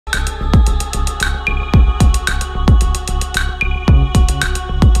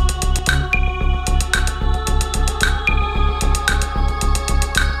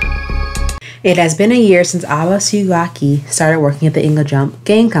It has been a year since Aba Sugaki started working at the Inglejump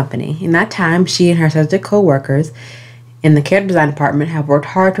Game Company. In that time, she and her subject co-workers in the character design department have worked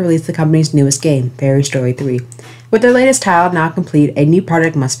hard to release the company's newest game, Fairy Story 3. With their latest title now complete, a new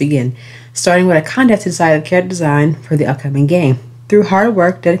project must begin, starting with a contest to decide the character design for the upcoming game. Through hard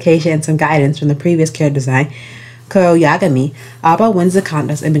work, dedication, and some guidance from the previous character design, Ko Yagami, Aba wins the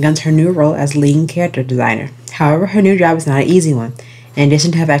contest and begins her new role as lead character designer. However, her new job is not an easy one. In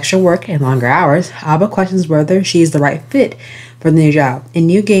addition to have extra work and longer hours, Aba questions whether she is the right fit for the new job. In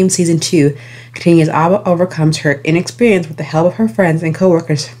New Game Season 2, continues Aba overcomes her inexperience with the help of her friends and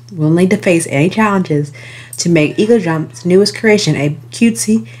co-workers, willing to face any challenges to make Inglejump's newest creation a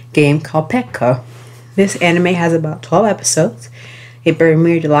cutesy game called Petco. This anime has about 12 episodes. It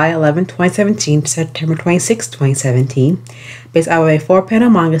premiered July 11, 2017 to September 26, 2017. Based out of a 4-panel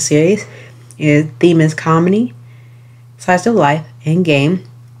manga series, its theme is comedy, slice of life, and game.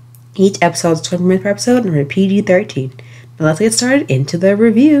 Each episode is 20 minutes per episode and rated PG-13. Now let's get started into the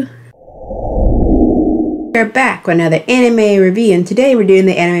review. We're back with another anime review, and today we're doing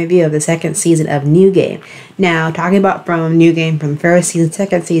the anime review of the second season of New Game. Now, talking about from New Game from first season,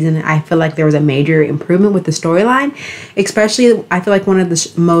 second season, I feel like there was a major improvement with the storyline. Especially, I feel like one of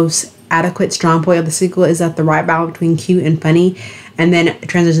the most adequate strong point of the sequel is that the right balance between cute and funny, and then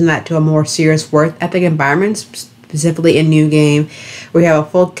transition that to a more serious work ethic environment. Specifically in New Game, we have a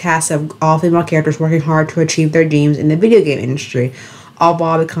full cast of all female characters working hard to achieve their dreams in the video game industry, all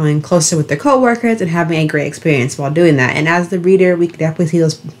while becoming closer with their co-workers and having a great experience while doing that. And as the reader, we can definitely see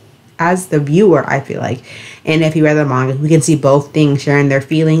those, as the viewer, I feel like, and if you read the manga, we can see both things, sharing their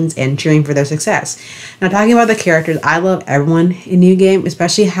feelings and cheering for their success. Now, talking about the characters, I love everyone in New Game,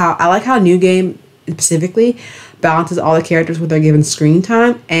 especially how I like how New Game specifically balances all the characters with their given screen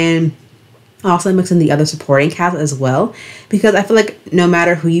time, and also mixing the other supporting cast as well, because I feel like no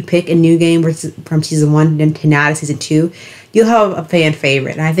matter who you pick in New Game versus from season 1 to now to season 2, you'll have a fan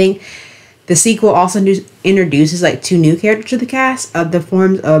favorite. And I think the sequel also introduces like 2 new characters to the cast of the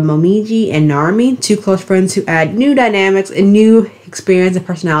forms of Momiji and Narumi, 2 close friends who add new dynamics and new experience and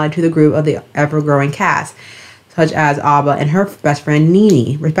personality to the group of the ever-growing cast, such as Aba and her best friend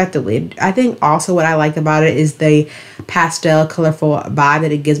Nini, respectively. I think also what I like about it is the pastel, colorful vibe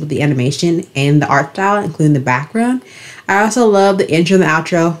that it gives with the animation and the art style, including the background. I also love the intro and the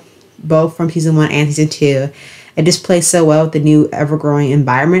outro, both from season 1 and season 2. It just plays so well with the new ever-growing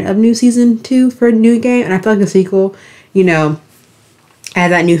environment of new season 2 for New Game, and I feel like the sequel,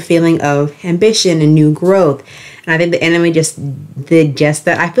 has that new feeling of ambition and new growth. And I think the anime just did just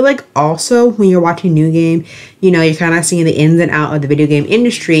that. I feel like also when you're watching New Game, you're kind of seeing the ins and outs of the video game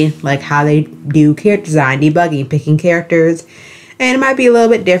industry, like how they do character design, debugging, picking characters. And it might be a little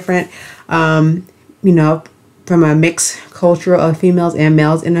bit different, from a mixed culture of females and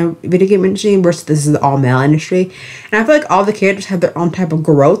males in a video game industry versus this is the all-male industry. And I feel like all the characters have their own type of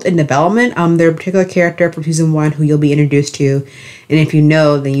growth and development. Their particular character from season 1 who you'll be introduced to, and if you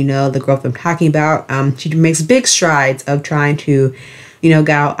know, then you know the growth I'm talking about. She makes big strides of trying to, get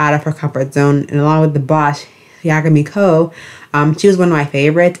out of her comfort zone, and along with the boss, Yagami Ko, she was one of my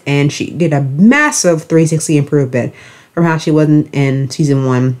favorites, and she did a massive 360 improvement from how she was in season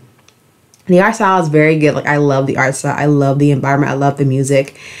 1. The art style is very good. Like, I love the art style. I love the environment. I love the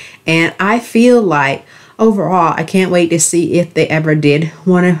music. And I feel like, overall, I can't wait to see if they ever did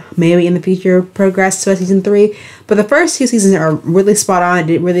want to maybe in the future progress to a season 3. But the first 2 seasons are really spot on. It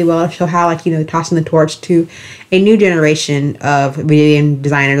did really well to show how, tossing the torch to a new generation of video game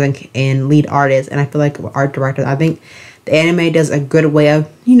designers and lead artists. And I feel like art directors, I think the anime does a good way of,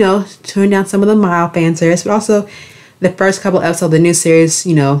 turning down some of the mild fan service. But also, the first couple episodes of the new series,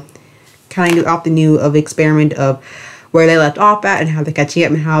 kind of get off the new of experiment of where they left off at and how they're catching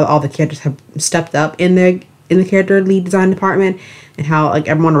up and how all the characters have stepped up in the character lead design department, and how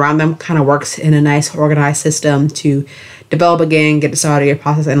everyone around them kind of works in a nice organized system to develop a game, get it started, get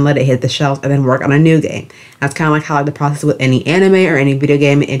process, and let it hit the shelves and then work on a new game. That's kind of like how the process with any anime or any video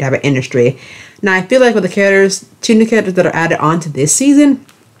game, any type of industry. Now I feel like with the characters, 2 new characters that are added on to this season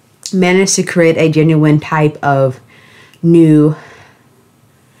managed to create a genuine type of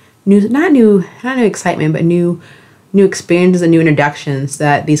not new excitement, but new experiences and new introductions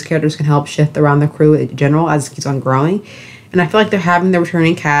that these characters can help shift around the crew in general as it keeps on growing. And I feel like they're having the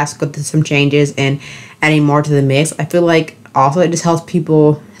returning cast go through some changes and adding more to the mix. I feel like also it just helps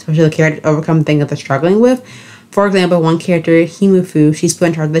people, especially the characters, overcome things that they're struggling with. For example, one character, Himufu, she's put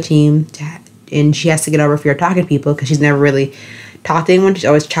in charge of the team, and she has to get over fear of talking to people because she's never really talk to anyone. She's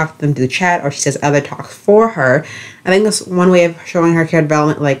always talked to them through the chat, or she says other talks for her. I think that's one way of showing her character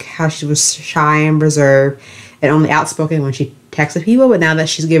development, like how she was shy and reserved and only outspoken when she text with people, but now that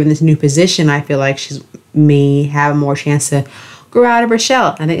she's given this new position, I feel like she's may have more chance to grow out of her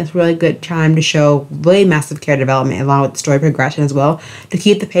shell. I think it's a really good time to show really massive character development along with the story progression as well, to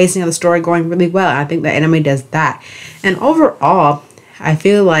keep the pacing of the story going really well. And I think the anime does that. And overall, I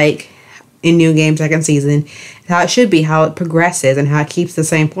feel like in New Game second season, how it should be, how it progresses and how it keeps the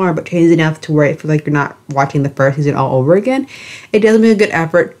same form but changes enough to where it feels like you're not watching the first season all over again. It does make a good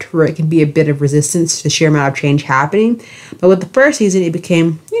effort to where it can be a bit of resistance to the sheer amount of change happening. But with the first season, it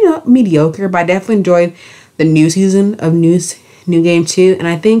became, mediocre, but I definitely enjoyed the new season of New Game 2. And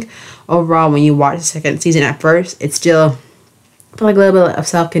I think overall, when you watch the second season at first, it's still feel like a little bit of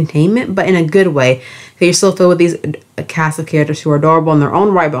self-containment, but in a good way. So you're still filled with these cast of characters who are adorable in their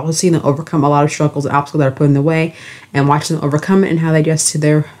own right, but also seeing them overcome a lot of struggles and obstacles that are put in the way, and watching them overcome it and how they adjust to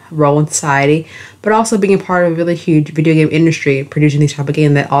their role in society, but also being a part of a really huge video game industry, producing these type of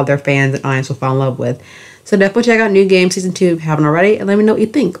games that all their fans and audience will fall in love with. So definitely check out New Game Season 2 if you haven't already, and let me know what you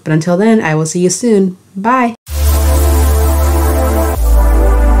think. But until then, I will see you soon. Bye!